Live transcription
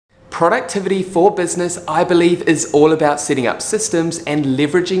Productivity for business, I believe, is all about setting up systems and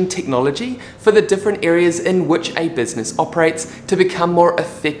leveraging technology for the different areas in which a business operates to become more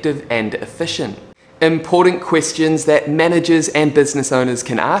effective and efficient. Important questions that managers and business owners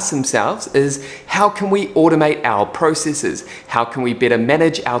can ask themselves is, how can we automate our processes? How can we better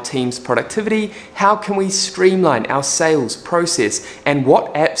manage our team's productivity? How can we streamline our sales process? And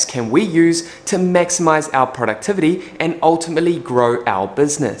what apps can we use to maximize our productivity and ultimately grow our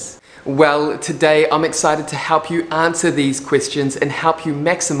business? Well, today I'm excited to help you answer these questions and help you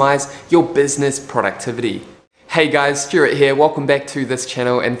maximize your business productivity. Hey guys, Stewart here. Welcome back to this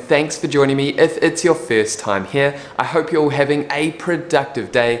channel and thanks for joining me if it's your first time here. I hope you're all having a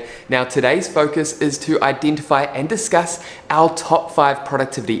productive day. Now today's focus is to identify and discuss our top 5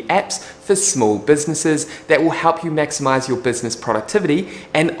 productivity apps for small businesses that will help you maximize your business productivity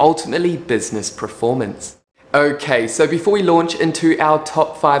and ultimately business performance. Okay, so before we launch into our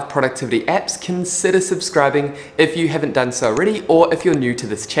top 5 productivity apps, consider subscribing if you haven't done so already or if you're new to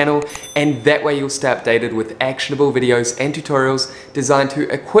this channel, and that way you'll stay updated with actionable videos and tutorials designed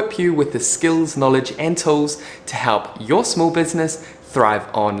to equip you with the skills, knowledge and tools to help your small business thrive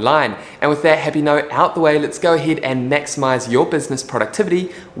online. And with that happy note out the way, let's go ahead and maximize your business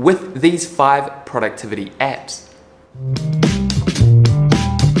productivity with these 5 productivity apps.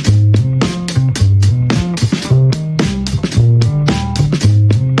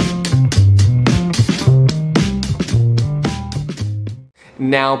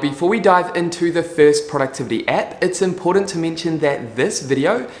 Now, before we dive into the first productivity app, it's important to mention that this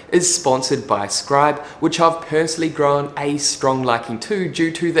video is sponsored by Scribe, which I've personally grown a strong liking to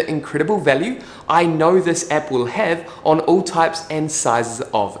due to the incredible value I know this app will have on all types and sizes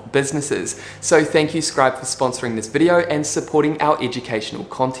of businesses. So thank you, Scribe, for sponsoring this video and supporting our educational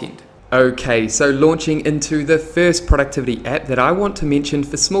content. Okay, so launching into the first productivity app that I want to mention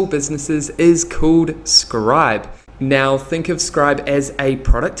for small businesses is called Scribe. Now think of Scribe as a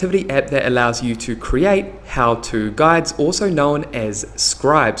productivity app that allows you to create how-to guides, also known as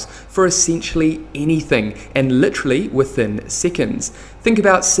scribes, for essentially anything and literally within seconds. Think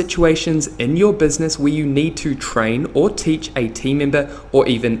about situations in your business where you need to train or teach a team member or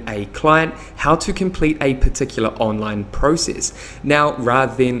even a client how to complete a particular online process. Now,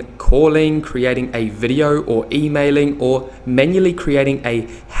 rather than calling, creating a video or emailing or manually creating a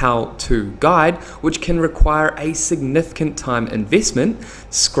how-to guide, which can require a significant time investment,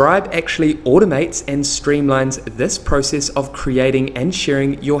 Scribe actually automates and streamlines this process of creating and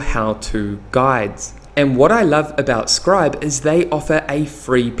sharing your how-to guides. And what I love about Scribe is they offer a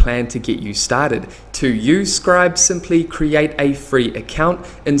free plan to get you started. To use Scribe, simply create a free account,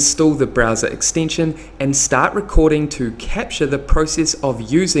 install the browser extension, and start recording to capture the process of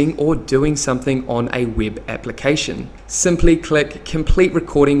using or doing something on a web application. Simply click complete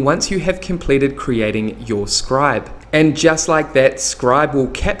recording once you have completed creating your Scribe. And just like that, Scribe will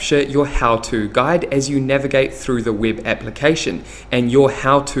capture your how-to guide as you navigate through the web application, and your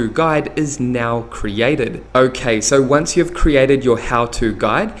how-to guide is now created. Okay, so once you've created your how-to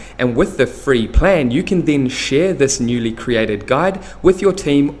guide, and with the free plan, you can then share this newly created guide with your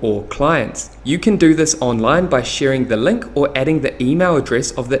team or clients. You can do this online by sharing the link or adding the email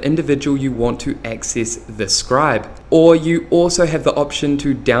address of the individual you want to access the Scribe. Or you also have the option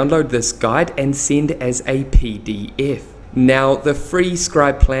to download this guide and send as a PDF. Now, the free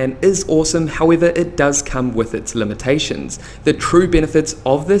Scribe plan is awesome, however, it does come with its limitations. The true benefits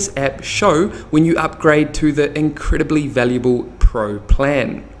of this app show when you upgrade to the incredibly valuable Pro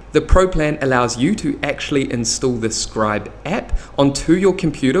plan. The Pro plan allows you to actually install the Scribe app onto your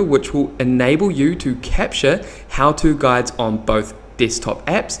computer, which will enable you to capture how-to guides on both desktop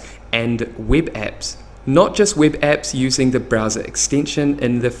apps and web apps. Not just web apps using the browser extension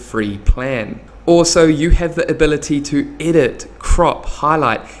in the free plan. Also, you have the ability to edit, crop,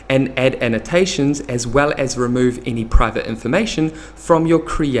 highlight, and add annotations, as well as remove any private information from your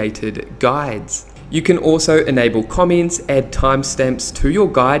created guides. You can also enable comments, add timestamps to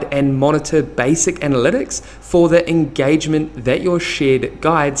your guide, and monitor basic analytics for the engagement that your shared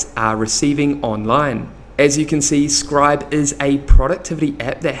guides are receiving online. As you can see, Scribe is a productivity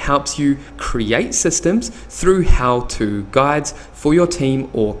app that helps you create systems through how-to guides for your team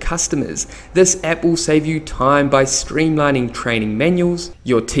or customers. This app will save you time by streamlining training manuals,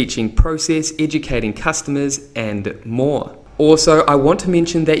 your teaching process, educating customers, and more. Also, I want to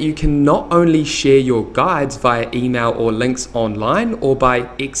mention that you can not only share your guides via email or links online or by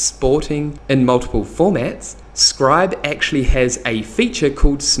exporting in multiple formats, Scribe actually has a feature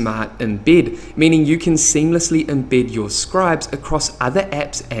called Smart Embed, meaning you can seamlessly embed your scribes across other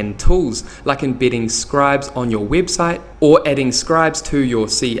apps and tools, like embedding scribes on your website or adding scribes to your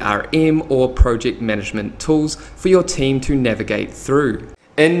CRM or project management tools for your team to navigate through.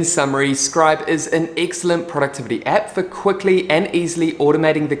 In summary, Scribe is an excellent productivity app for quickly and easily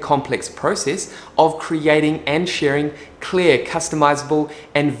automating the complex process of creating and sharing clear, customizable,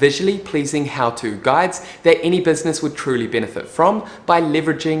 and visually pleasing how-to guides that any business would truly benefit from by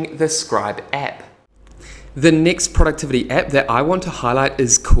leveraging the Scribe app. The next productivity app that I want to highlight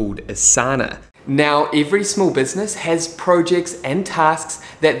is called Asana. Now, every small business has projects and tasks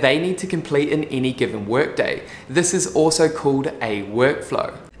that they need to complete in any given workday. This is also called a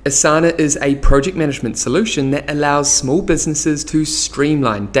workflow. Asana is a project management solution that allows small businesses to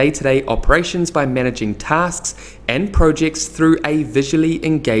streamline day-to-day operations by managing tasks and projects through a visually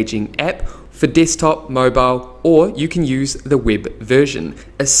engaging app for desktop, mobile, or you can use the web version.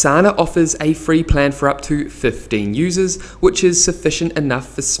 Asana offers a free plan for up to 15 users, which is sufficient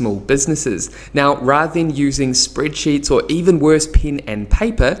enough for small businesses. Now, rather than using spreadsheets or even worse, pen and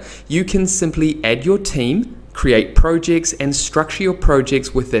paper, you can simply add your team, create projects, and structure your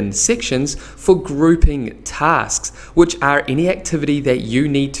projects within sections for grouping tasks, which are any activity that you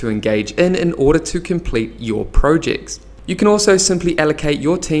need to engage in order to complete your projects. You can also simply allocate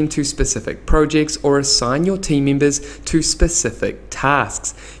your team to specific projects or assign your team members to specific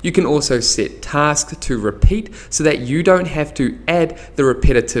tasks. You can also set tasks to repeat so that you don't have to add the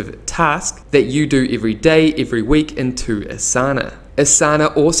repetitive task that you do every day, every week into Asana.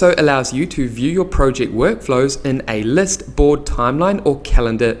 Asana also allows you to view your project workflows in a list, board, timeline, or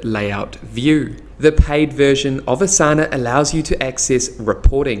calendar layout view. The paid version of Asana allows you to access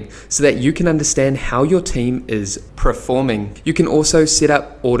reporting so that you can understand how your team is performing. You can also set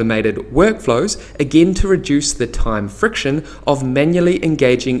up automated workflows, again to reduce the time friction of manually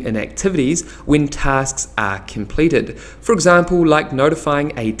engaging in activities when tasks are completed. For example, like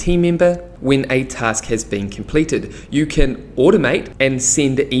notifying a team member when a task has been completed. You can automate and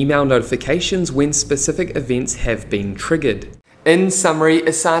send email notifications when specific events have been triggered. In summary,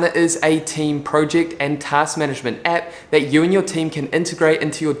 Asana is a team project and task management app that you and your team can integrate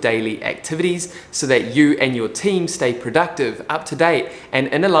into your daily activities so that you and your team stay productive, up to date, and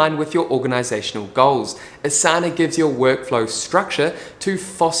in line with your organizational goals. Asana gives your workflow structure to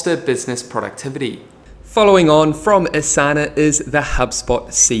foster business productivity. Following on from Asana is the HubSpot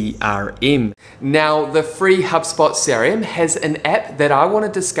CRM. Now, the free HubSpot CRM has an app that I want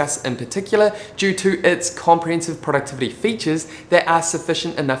to discuss in particular due to its comprehensive productivity features that are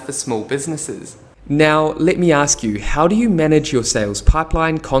sufficient enough for small businesses. Now, let me ask you, how do you manage your sales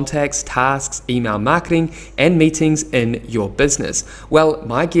pipeline, contacts, tasks, email marketing, and meetings in your business? Well,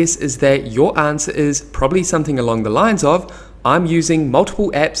 my guess is that your answer is probably something along the lines of, I'm using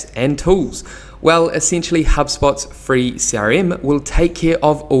multiple apps and tools. Well, essentially HubSpot's free CRM will take care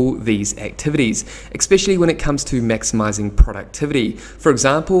of all these activities, especially when it comes to maximizing productivity. For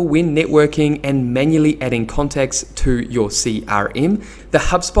example, when networking and manually adding contacts to your CRM, the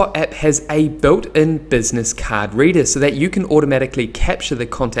HubSpot app has a built-in business card reader so that you can automatically capture the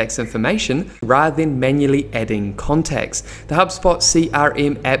contact's information rather than manually adding contacts. The HubSpot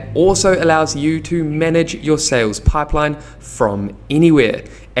CRM app also allows you to manage your sales pipeline from anywhere,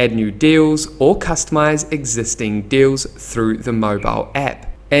 add new deals, or customize existing deals through the mobile app.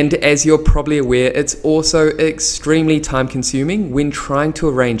 And as you're probably aware, it's also extremely time consuming when trying to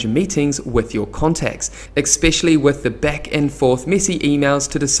arrange meetings with your contacts, especially with the back and forth messy emails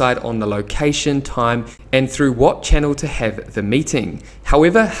to decide on the location, time, and through what channel to have the meeting.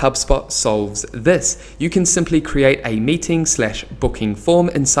 However, HubSpot solves this. You can simply create a meeting/booking form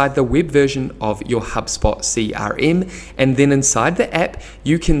inside the web version of your HubSpot CRM, and then inside the app,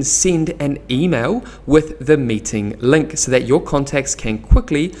 you can send an email with the meeting link so that your contacts can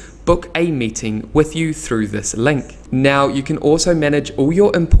quickly book a meeting with you through this link. Now, you can also manage all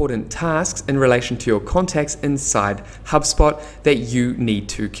your important tasks in relation to your contacts inside HubSpot that you need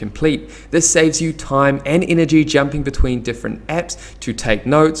to complete. This saves you time and energy jumping between different apps to take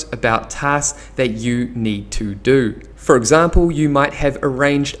notes about tasks that you need to do. For example, you might have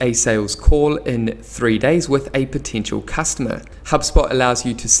arranged a sales call in 3 days with a potential customer. HubSpot allows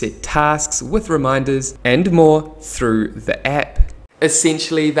you to set tasks with reminders and more through the app.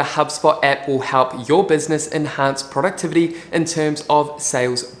 Essentially, the HubSpot app will help your business enhance productivity in terms of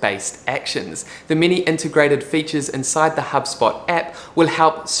sales-based actions. The many integrated features inside the HubSpot app will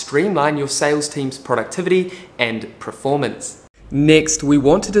help streamline your sales team's productivity and performance. Next, we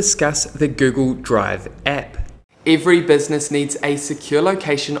want to discuss the Google Drive app. Every business needs a secure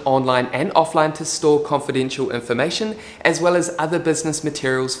location online and offline to store confidential information, as well as other business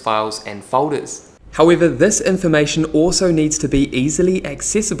materials, files, and folders. However, this information also needs to be easily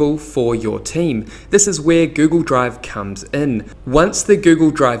accessible for your team. This is where Google Drive comes in. Once the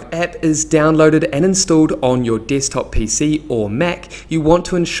Google Drive app is downloaded and installed on your desktop PC or Mac, you want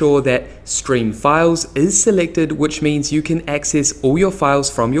to ensure that Stream Files is selected, which means you can access all your files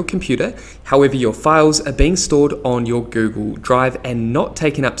from your computer. However, your files are being stored on your Google Drive and not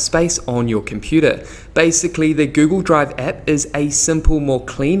taking up space on your computer. Basically, the Google Drive app is a simple, more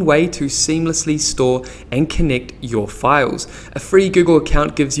clean way to seamlessly store and connect your files. A free Google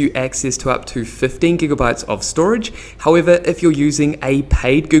account gives you access to up to 15 gigabytes of storage. However, if you're using a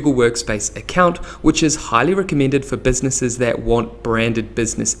paid Google Workspace account, which is highly recommended for businesses that want branded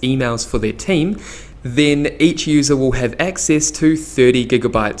business emails for their team, then each user will have access to 30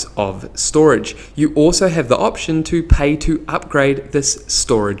 gigabytes of storage. You also have the option to pay to upgrade this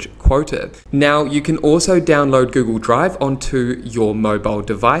storage quota. Now, you can also download Google Drive onto your mobile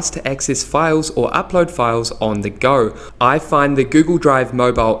device to access files or upload files on the go. I find the Google Drive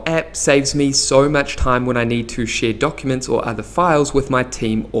mobile app saves me so much time when I need to share documents or other files with my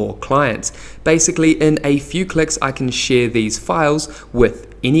team or clients. Basically, in a few clicks, I can share these files with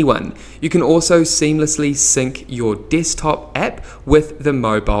anyone. You can also seamlessly sync your desktop app with the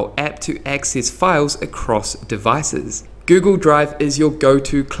mobile app to access files across devices. Google Drive is your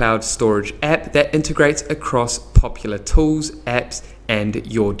go-to cloud storage app that integrates across popular tools, apps, and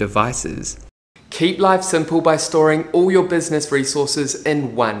your devices. Keep life simple by storing all your business resources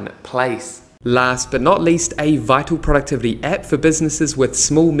in one place. Last but not least, a vital productivity app for businesses with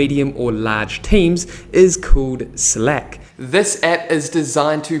small, medium, or large teams is called Slack. This app is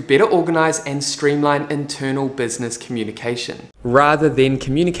designed to better organize and streamline internal business communication. Rather than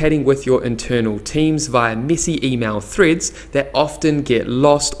communicating with your internal teams via messy email threads that often get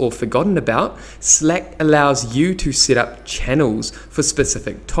lost or forgotten about, Slack allows you to set up channels for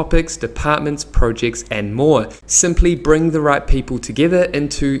specific topics, departments, projects, and more. Simply bring the right people together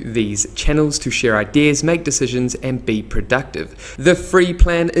into these channels to share ideas, make decisions, and be productive. The free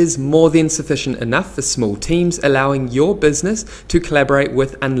plan is more than sufficient enough for small teams, allowing your business to collaborate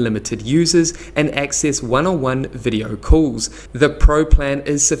with unlimited users and access one-on-one video calls. The Pro plan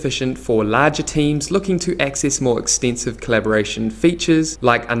is sufficient for larger teams looking to access more extensive collaboration features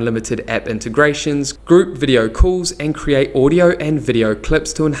like unlimited app integrations, group video calls, and create audio and video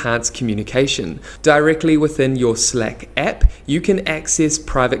clips to enhance communication. Directly within your Slack app, you can access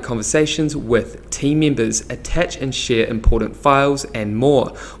private conversations with team members, attach and share important files, and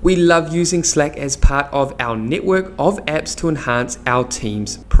more. We love using Slack as part of our network of apps to enhance our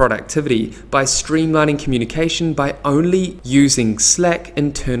team's productivity by streamlining communication by only using Slack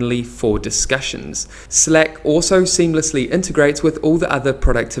internally for discussions. Slack also seamlessly integrates with all the other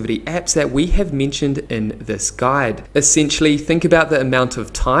productivity apps that we have mentioned in this guide. Essentially, think about the amount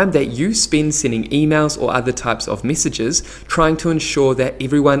of time that you spend sending emails or other types of messages, trying to ensure that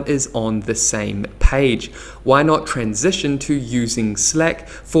everyone is on the same page. Why not transition to using Slack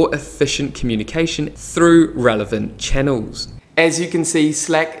for efficient communication through relevant channels? As you can see,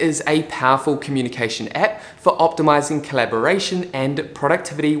 Slack is a powerful communication app for optimizing collaboration and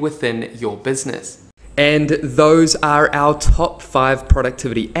productivity within your business. And those are our top 5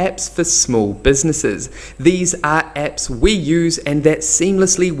 productivity apps for small businesses. These are apps we use and that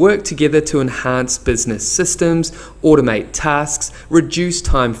seamlessly work together to enhance business systems, automate tasks, reduce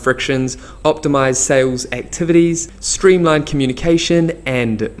time frictions, optimize sales activities, streamline communication,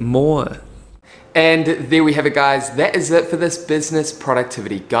 and more. And there we have it, guys. That is it for this business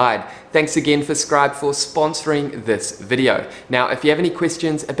productivity guide. Thanks again for Scribe for sponsoring this video. Now, if you have any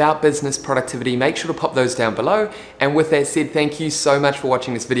questions about business productivity, make sure to pop those down below. And with that said, thank you so much for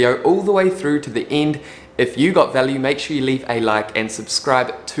watching this video all the way through to the end. If you got value, make sure you leave a like and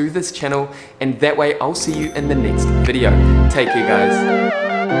subscribe to this channel. And that way I'll see you in the next video. Take care, guys.